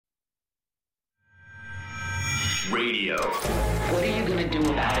Radio. What are you going to do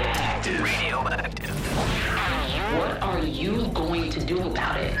about it? Active. Radioactive. What are you going to do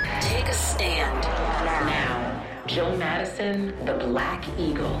about it? Take a stand. Now, Joe Madison, the Black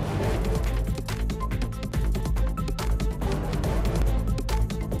Eagle.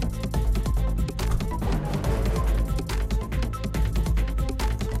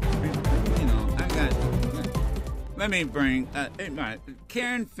 Let me bring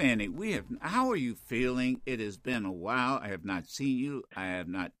Karen Finney. How are you feeling? It has been a while. I have not seen you. I have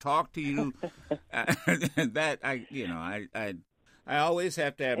not talked to you. I always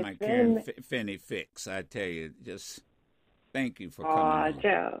have to have my Karen Finney fix. I tell you, just thank you for coming. Oh,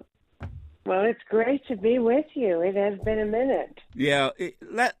 Joe. Well, it's great to be with you. It has been a minute. Yeah,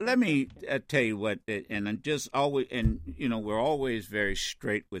 let me tell you what, and I'm just always, and we're always very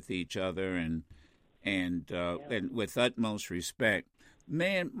straight with each other, and with utmost respect.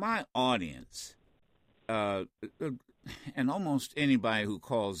 Man, my audience, and almost anybody who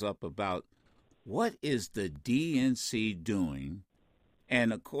calls up about what is the DNC doing,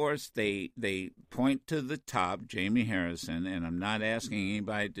 and of course they point to the top, Jamie Harrison, and I'm not asking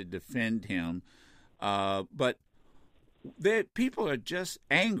anybody to defend him, but people are just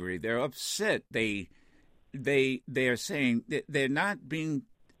angry. They're upset. They're saying that they're not being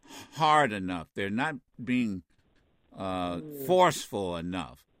hard enough. They're not being forceful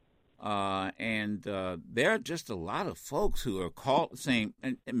enough. And there are just a lot of folks who are saying,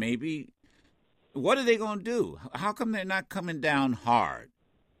 and maybe, what are they going to do? How come they're not coming down hard?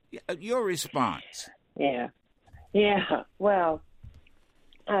 Your response. Yeah. Well,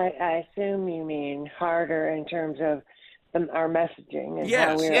 I assume you mean harder in terms of our messaging. And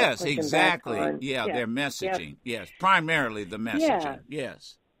how yes, exactly. Their messaging. Yes, primarily the messaging.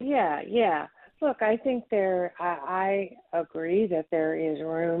 Yes. Yeah. Look, I think I agree that there is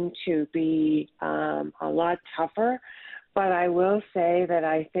room to be a lot tougher, but I will say that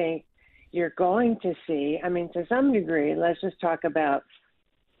I think you're going to see, to some degree, let's just talk about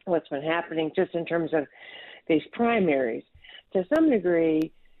what's been happening just in terms of these primaries. To some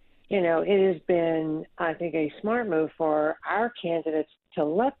degree, it has been, I think, a smart move for our candidates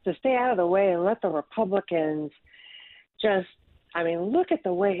to stay out of the way and let the Republicans just, look at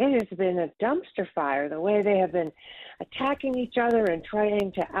the way it has been a dumpster fire, the way they have been attacking each other and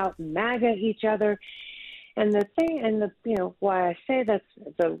trying to out-MAGA each other. And the thing, why I say that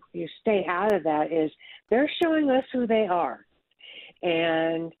you stay out of that is they're showing us who they are.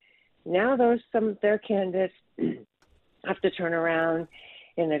 And now their candidates have to turn around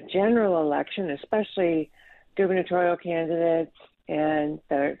in a general election, especially gubernatorial candidates and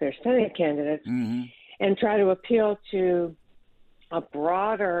their Senate candidates, and try to appeal to a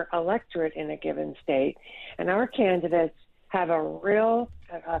broader electorate in a given state. And our candidates have a real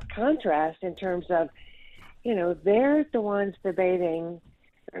contrast in terms of, they're the ones debating,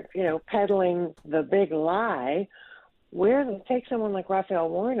 peddling the big lie. Take someone like Raphael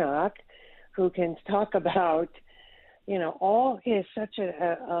Warnock, who can talk about, he has such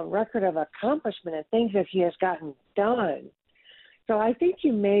a record of accomplishment and things that he has gotten done. So I think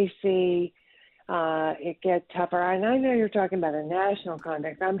you may see it get tougher. And I know you're talking about a national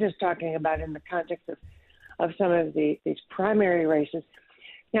context. I'm just talking about in the context of some of these primary races.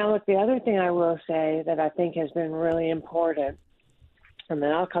 Now, look, the other thing I will say that I think has been really important, and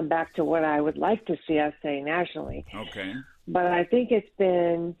then I'll come back to what I would like to see us say nationally. Okay. But I think it's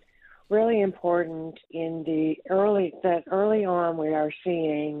been really important in early on we are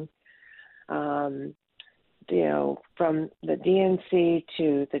seeing, from the DNC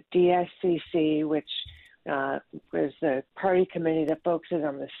to the DSCC, which was the party committee that focuses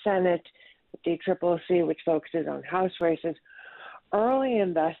on the Senate, the DCCC, which focuses on House races, early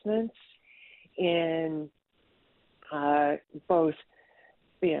investments in both,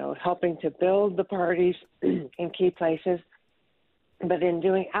 helping to build the parties in key places, but in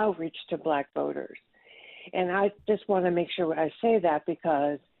doing outreach to Black voters. And I just want to make sure I say that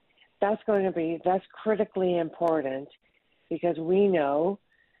because that's critically important, because we know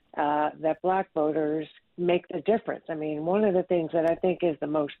that Black voters make the difference. One of the things that I think is the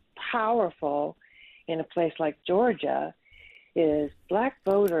most powerful in a place like Georgia is Black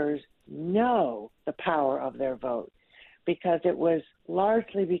voters know the power of their vote, because it was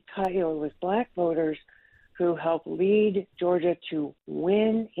largely because it was Black voters who helped lead Georgia to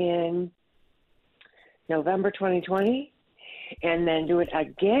win in November 2020, and then do it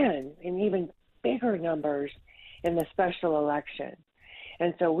again in even bigger numbers in the special election.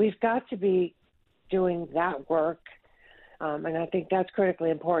 And so we've got to be doing that work, and I think that's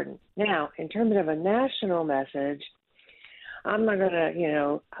critically important. Now, in terms of a national message, I'm not going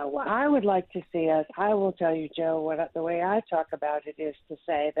to, I would like to see us. I will tell you, Joe, the way I talk about it is to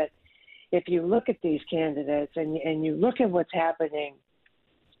say that if you look at these candidates and you look at what's happening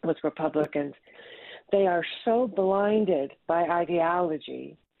with Republicans, they are so blinded by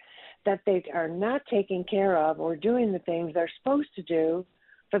ideology that they are not taking care of or doing the things they're supposed to do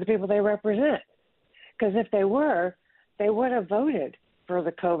for the people they represent. Because if they were, they would have voted for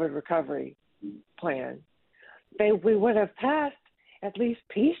the COVID recovery plan. We would have passed at least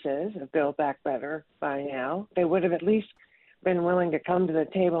pieces of Build Back Better by now. They would have at least been willing to come to the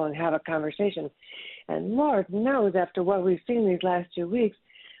table and have a conversation. And Lord knows, after what we've seen these last 2 weeks,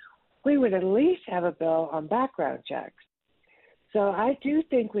 we would at least have a bill on background checks. So I do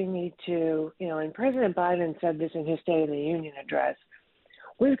think we need to, and President Biden said this in his State of the Union address,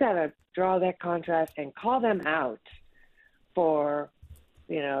 we've got to draw that contrast and call them out for,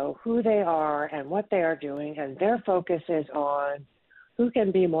 who they are and what they are doing. And their focus is on who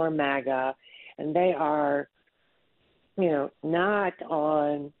can be more MAGA. And they are, not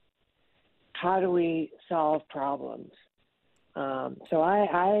on how do we solve problems. So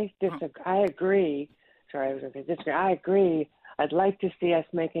I disagree. I agree. Sorry, I was going to say disagree. I agree. I'd like to see us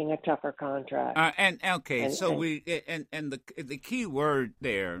making a tougher contract. The key word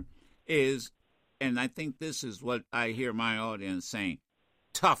there is, and I think this is what I hear my audience saying,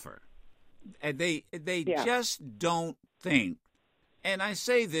 tougher. And they just don't think. And I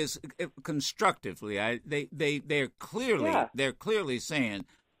say this constructively. They're clearly saying,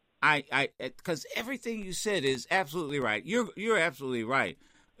 because everything you said is absolutely right. You're absolutely right.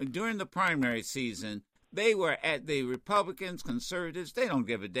 During the primary season, they were at the Republicans, conservatives. They don't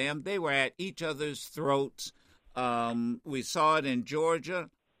give a damn. They were at each other's throats. We saw it in Georgia.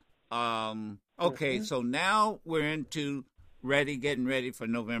 So now we're into getting ready for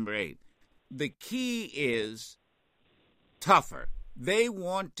November 8th. The key is tougher. They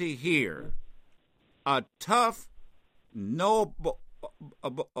want to hear a tough, no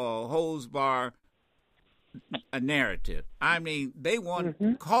hose bar narrative. I mean, they want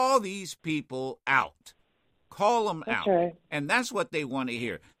to call these people out. Call them out. Right. And that's what they want to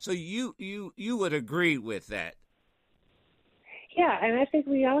hear. So you would agree with that. Yeah, and I think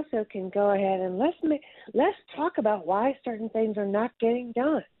we also can go ahead and let's talk about why certain things are not getting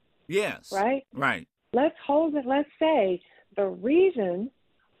done. Yes. Right? Right. Let's hold it. Let's say the reason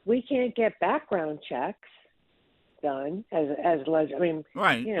we can't get background checks done heaven's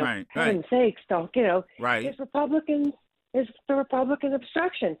sakes, right. is the Republican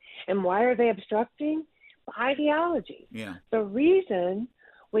obstruction. And why are they obstructing? Ideology. Yeah. The reason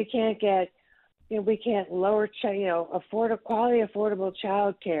we can't get, we can't lower, affordable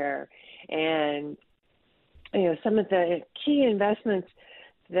child care and, some of the key investments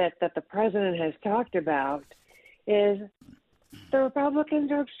that the president has talked about is the Republicans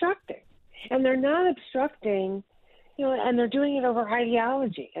are obstructing. And they're not obstructing, and they're doing it over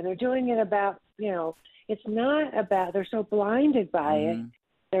ideology. And they're doing it about, it's not about, they're so blinded by it.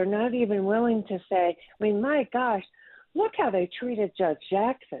 They're not even willing to say, my gosh, look how they treated Judge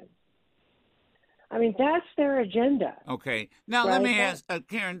Jackson. That's their agenda. Okay. Now, right? Let me ask,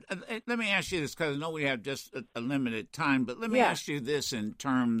 Karen, let me ask you this, because I know we have just a limited time, but let me ask you this in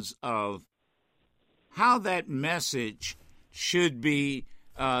terms of how that message should be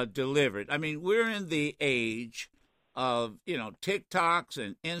delivered. We're in the age of, TikToks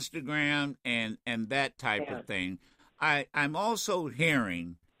and Instagram and that type of thing. I'm also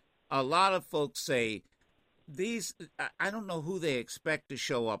hearing a lot of folks say, I don't know who they expect to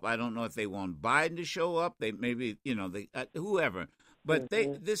show up. I don't know if they want Biden to show up. They maybe, whoever. But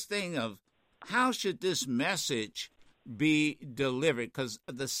this thing of how should this message be delivered? Because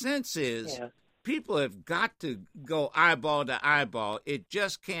the sense is people have got to go eyeball to eyeball. It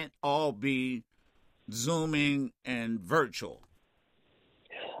just can't all be Zooming and virtual.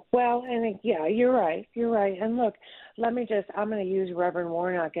 Well, and you're right. You're right. And look, I'm going to use Reverend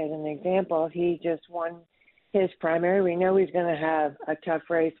Warnock as an example. He just won his primary. We know he's going to have a tough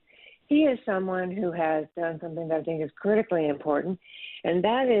race. He is someone who has done something that I think is critically important, and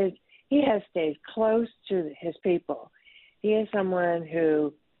that is he has stayed close to his people. He is someone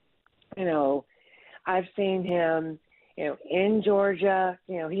who, I've seen him, in Georgia.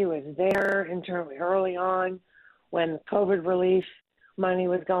 He was there early on when COVID relief money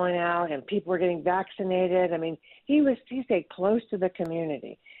was going out and people were getting vaccinated. He stayed close to the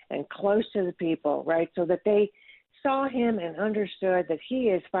community and close to the people, right? So that they saw him and understood that he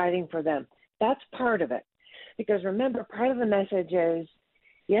is fighting for them. That's part of it. Because remember, part of the message is,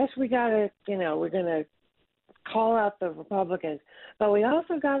 yes, we got to, we're going to call out the Republicans, but we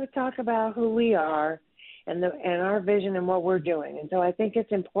also got to talk about who we are and our vision and what we're doing. And so I think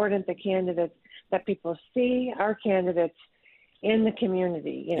it's important that people see our candidates in the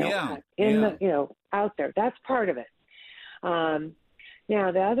community, out there. That's part of it.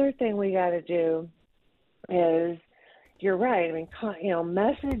 Now, the other thing we got to do is, you're right. I mean,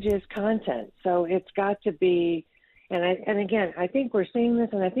 message is content, so it's got to be. And again, I think we're seeing this,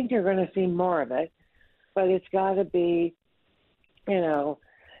 and I think you're going to see more of it. But it's got to be,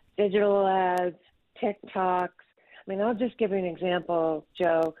 digital ads, TikToks. I mean, I'll just give you an example,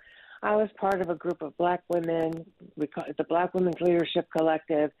 Joe. I was part of a group of Black women. We call it the Black Women's Leadership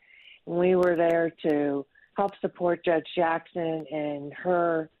Collective, and we were there to help support Judge Jackson and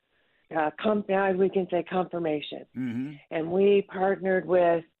her, now we can say confirmation. Mm-hmm. And we partnered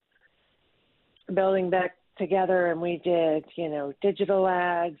with Building Back Together, and we did, digital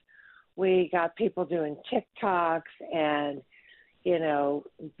ads. We got people doing TikToks and,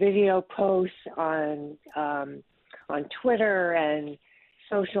 video posts on Twitter and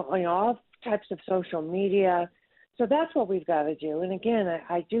social, all types of social media. So that's what we've got to do. And again,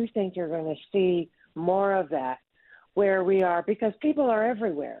 I do think you're going to see more of that where we are, because people are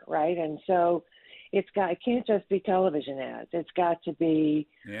everywhere, right? And so it can't just be television ads. It's got to be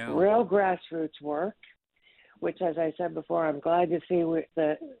real grassroots work, which, as I said before, I'm glad to see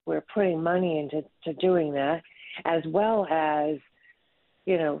we're putting money into doing that, as well as,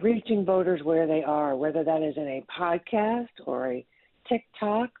 reaching voters where they are, whether that is in a podcast or a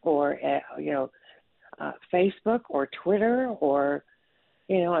TikTok or, Facebook or Twitter or,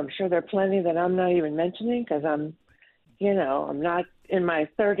 I'm sure there are plenty that I'm not even mentioning because I'm not in my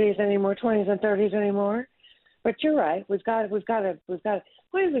 30s anymore, 20s and 30s anymore. But you're right. We've got to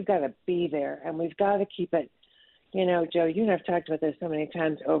be there, and we've got to keep it. Joe, you and I've talked about this so many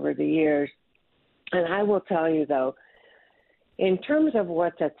times over the years, and I will tell you though, in terms of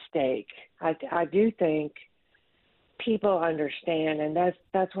what's at stake, I do think people understand, and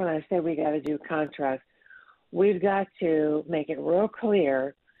that's when I say we got to do contrast. We've got to make it real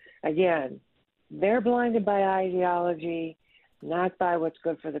clear. Again, they're blinded by ideology, not by what's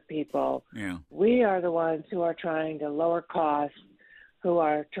good for the people. Yeah. We are the ones who are trying to lower costs, who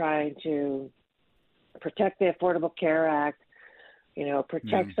are trying to protect the Affordable Care Act,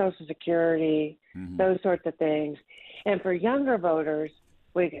 protect Social Security, those sorts of things. And for younger voters,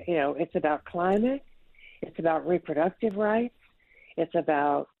 it's about climate, it's about reproductive rights, it's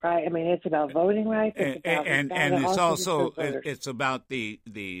about it's about voting rights, it's about the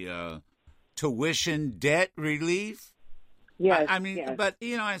tuition debt relief. Yes, yes. But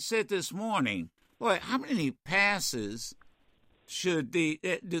I said this morning, boy, how many passes should do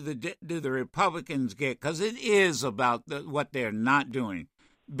the Republicans get? Because it is about what they're not doing.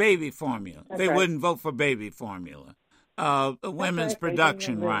 Baby formula. That's right. Wouldn't vote for baby formula. Women's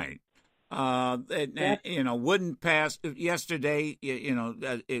production right. Wouldn't pass yesterday.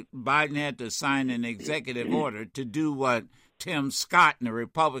 Biden had to sign an executive order to do what Tim Scott and the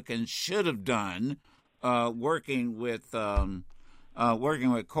Republicans should have done, working with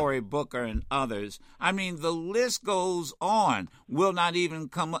Cory Booker and others. I mean, the list goes on. Will not even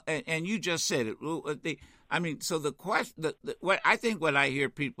come. And you just said it. So the question, what I hear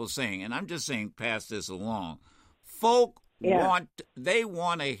people saying, and I'm just saying, pass this along. Folk want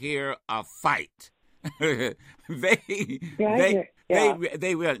to hear a fight. They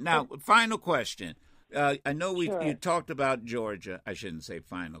will. Now, final question. I know you talked about Georgia. I shouldn't say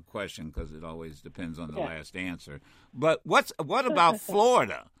final question because it always depends on the last answer. But what about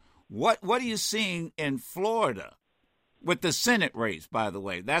Florida? What are you seeing in Florida with the Senate race? By the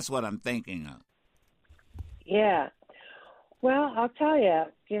way, that's what I'm thinking of. Yeah. Well, I'll tell you.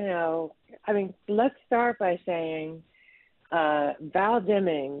 Let's start by saying Val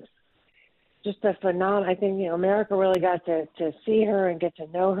Demings, just a phenomenal. I think America really got to see her and get to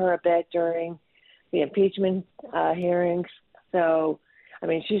know her a bit during the impeachment hearings. So,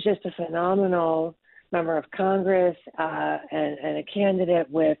 she's just a phenomenal member of Congress and a candidate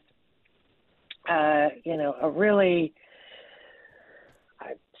with, a really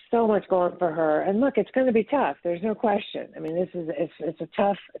so much going for her. And look, it's going to be tough. There's no question. It's a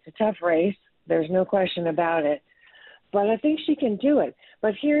tough race. There's no question about it. But I think she can do it.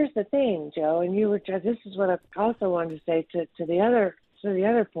 But here's the thing, Joe, and this is what I also wanted to say to the other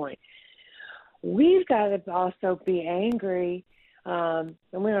point. We've got to also be angry, and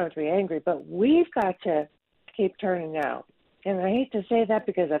we don't have to be angry, but we've got to keep turning out. And I hate to say that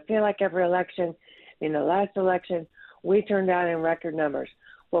because I feel like every election, the last election, we turned out in record numbers.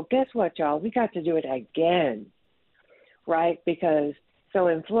 Well, guess what, y'all? We got to do it again, right? So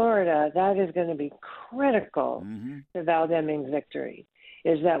in Florida, that is going to be critical to Val Demings' victory,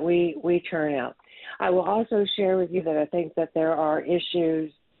 is that we turn out. I will also share with you that I think that there are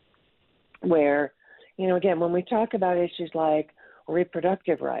issues where, again, when we talk about issues like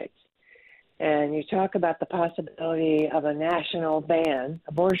reproductive rights, and you talk about the possibility of a national ban,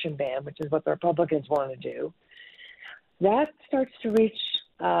 abortion ban, which is what the Republicans want to do, that starts to reach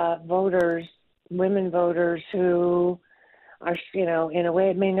voters, women voters who are, in a way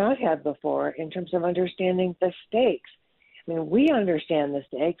it may not have before in terms of understanding the stakes. I mean, we understand the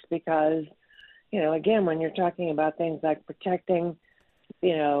stakes because, again, when you're talking about things like protecting,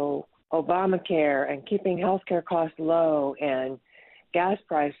 Obamacare and keeping healthcare costs low and gas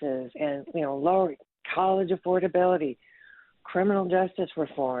prices and, lower college affordability, criminal justice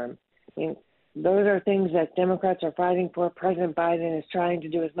reform. I mean, those are things that Democrats are fighting for. President Biden is trying to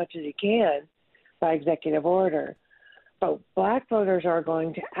do as much as he can by executive order. But black voters are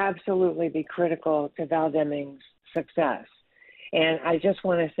going to absolutely be critical to Val Deming's success. And I just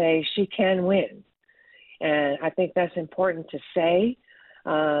want to say she can win. And I think that's important to say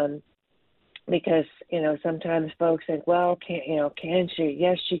because, sometimes folks think, well, can she?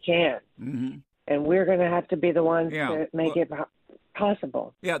 Yes, she can. Mm-hmm. And we're going to have to be the ones to make it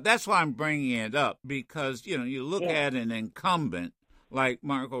possible. Yeah, that's why I'm bringing it up because, you look at an incumbent like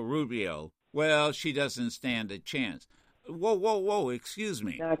Marco Rubio, well, she doesn't stand a chance. Whoa, excuse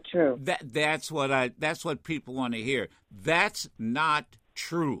me. Not true. That's what people want to hear. That's not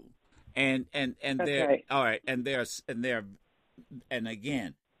true. And they're right. All right, and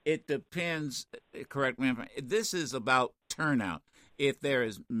again, it depends, correct me if this is about turnout. If there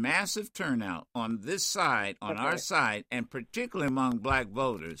is massive turnout on this side, on our side, and particularly among black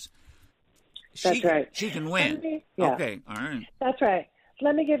voters, she can win. Okay, all right. That's right.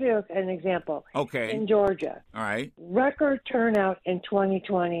 Let me give you an example. Okay. In Georgia. All right. Record turnout in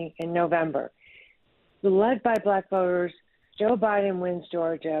 2020 in November. Led by black voters, Joe Biden wins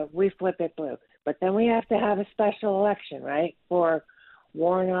Georgia. We flip it blue. But then we have to have a special election, right, for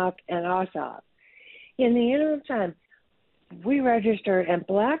Warnock and Ossoff. In the interim time, we registered, and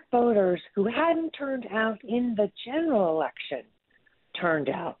black voters who hadn't turned out in the general election turned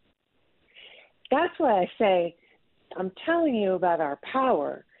out. That's why I say I'm telling you about our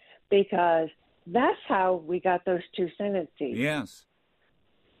power because that's how we got those 2 Senate seats. Yes.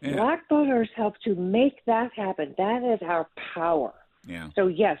 Yeah. Black voters helped to make that happen. That is our power. Yeah. So,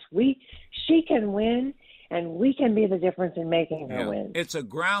 yes, she can win, and we can be the difference in making her win. It's a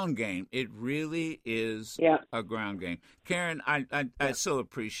ground game. It really is a ground game. Karen, I so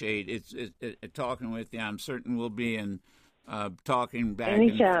appreciate it talking with you. I'm certain we'll be in talking back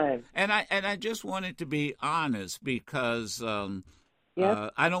anytime. And I just wanted to be honest because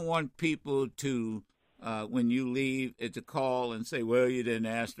I don't want people to when you leave to call and say, well, you didn't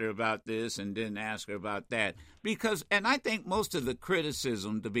ask her about this and didn't ask her about that. And I think most of the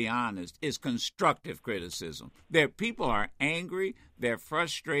criticism, to be honest, is constructive criticism. People are angry, they're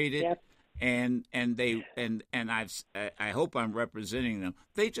frustrated, and I hope I'm representing them.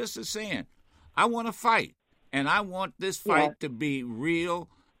 They just are saying, I want to fight, and I want this fight to be real,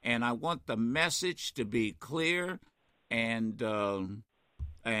 and I want the message to be clear, and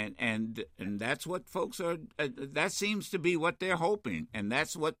that's what folks are. That seems to be what they're hoping, and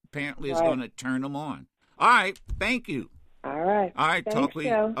that's what apparently is going to turn them on. All right, thank you. All right. Thanks, talk to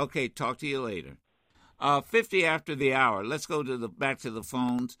you. Okay, talk to you later. 50 after the hour. Let's go back to the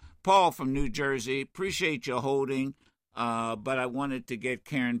phones. Paul from New Jersey. Appreciate you holding, but I wanted to get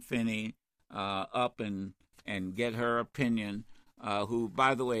Karen Finney up and get her opinion. Who,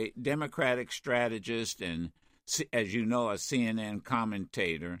 by the way, Democratic strategist and, as you know, a CNN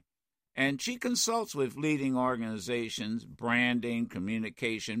commentator. And she consults with leading organizations, branding,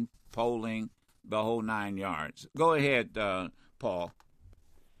 communication, polling, the whole 9 yards. Go ahead, Paul,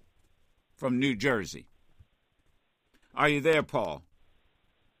 from New Jersey. Are you there, Paul?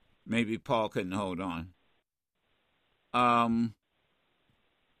 Maybe Paul couldn't hold on. Well,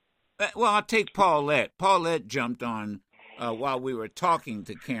 I'll take Paulette. Paulette jumped on while we were talking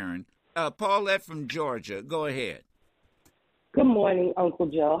to Karen. Paulette from Georgia, go ahead. Good morning, Uncle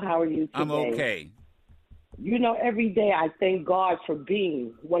Joe. How are you today? I'm okay. Every day I thank God for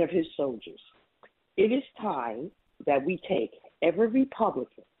being one of his soldiers. It is time that we take every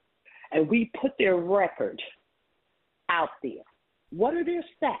Republican and we put their record out there. What are their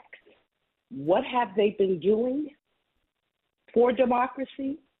stacks? What have they been doing for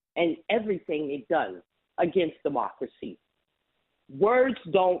democracy and everything they've done against democracy? Words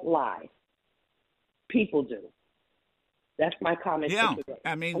don't lie. People do. That's my comment for today.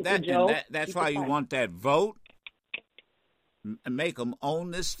 I mean, Joe, that's why you want that vote. Make them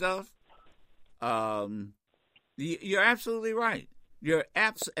own this stuff. You're absolutely right.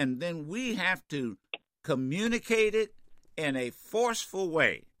 And then we have to communicate it in a forceful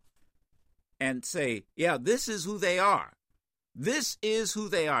way and say, yeah, this is who they are. This is who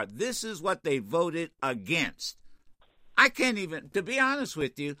they are. This is what they voted against. I can't even, to be honest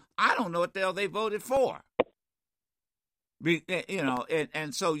with you, I don't know what the hell they voted for.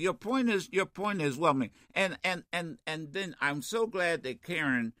 And so your point is well made. And then I'm so glad that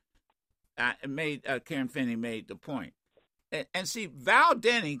Karen Finney made the point. And see, Val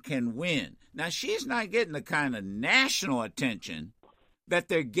Denny can win. Now, she's not getting the kind of national attention that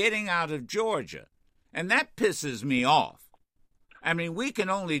they're getting out of Georgia. And that pisses me off. I mean, we can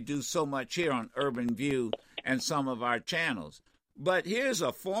only do so much here on Urban View and some of our channels. But here's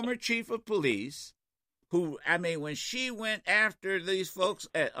a former chief of police who, I mean, when she went after these folks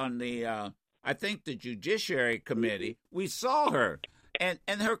on the, I think the Judiciary Committee, we saw her. And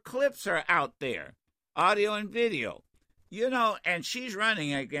her clips are out there, audio and video. And she's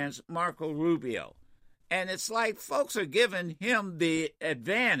running against Marco Rubio. And it's like folks are giving him the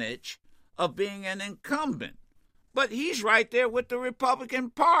advantage of being an incumbent. But he's right there with the Republican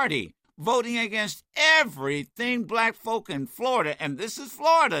Party, voting against everything black folk in Florida, and this is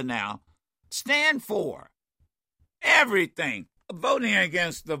Florida now, stand for. Everything. Voting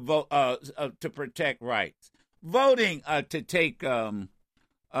against the vote to protect rights. Voting to take the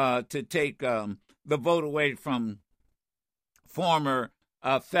vote away from former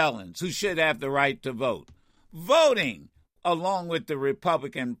felons who should have the right to vote. Voting along with the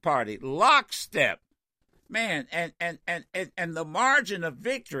Republican Party, lockstep. Man, and the margin of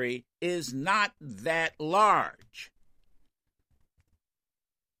victory is not that large.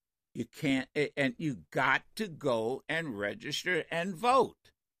 You can't, and you got to go and register and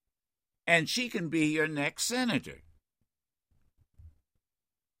vote. And she can be your next senator.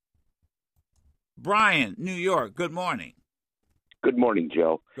 Brian, New York, good morning. Good morning,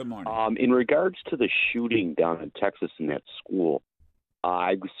 Joe. Good morning. In regards to the shooting down in Texas in that school,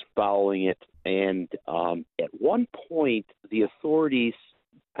 I was following it, and at one point, the authorities,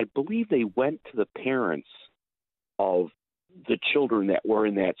 I believe they went to the parents of the children that were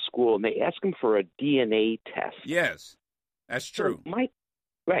in that school, and they asked them for a DNA test. Yes, that's true.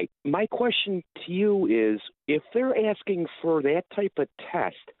 So my question to you is, if they're asking for that type of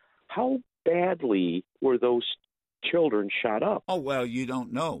test, how badly were those children shot up? Oh, well, you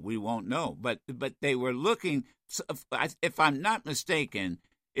don't know. We won't know. But they were looking, if I'm not mistaken,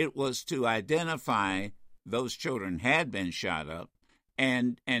 it was to identify those children had been shot up.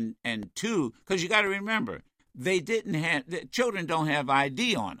 And two, because you got to remember, the children don't have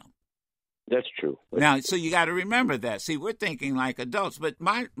ID on them. That's true. Now, so you got to remember that. See, we're thinking like adults, but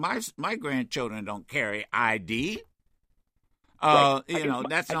my grandchildren don't carry ID. Right.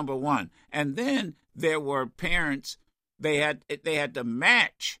 That's number one. And then there were parents. They had to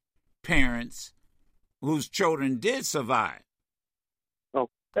match parents whose children did survive. Oh,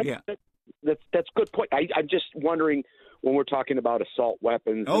 that's a good point. I'm just wondering, when we're talking about assault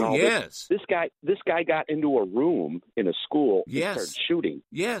weapons. Oh, and all yes. This guy got into a room in a school. Yes. And started shooting.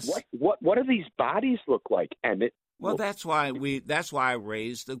 Yes. What do these bodies look like, Emmett? Well, that's why I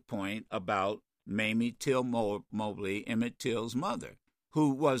raised the point about Mamie Till Mobley, Emmett Till's mother, who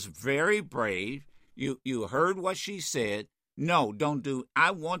was very brave. You heard what she said. No, don't do.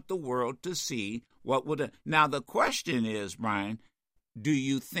 I want the world to see what would. Now the question is, Brian, do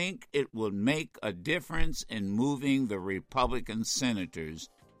you think it will make a difference in moving the Republican senators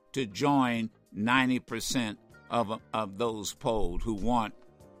to join 90% of those polled who want?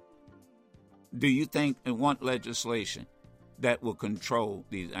 Do you think they want legislation that will control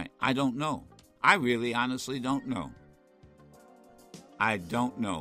these? I don't know. I really honestly don't know. I don't know.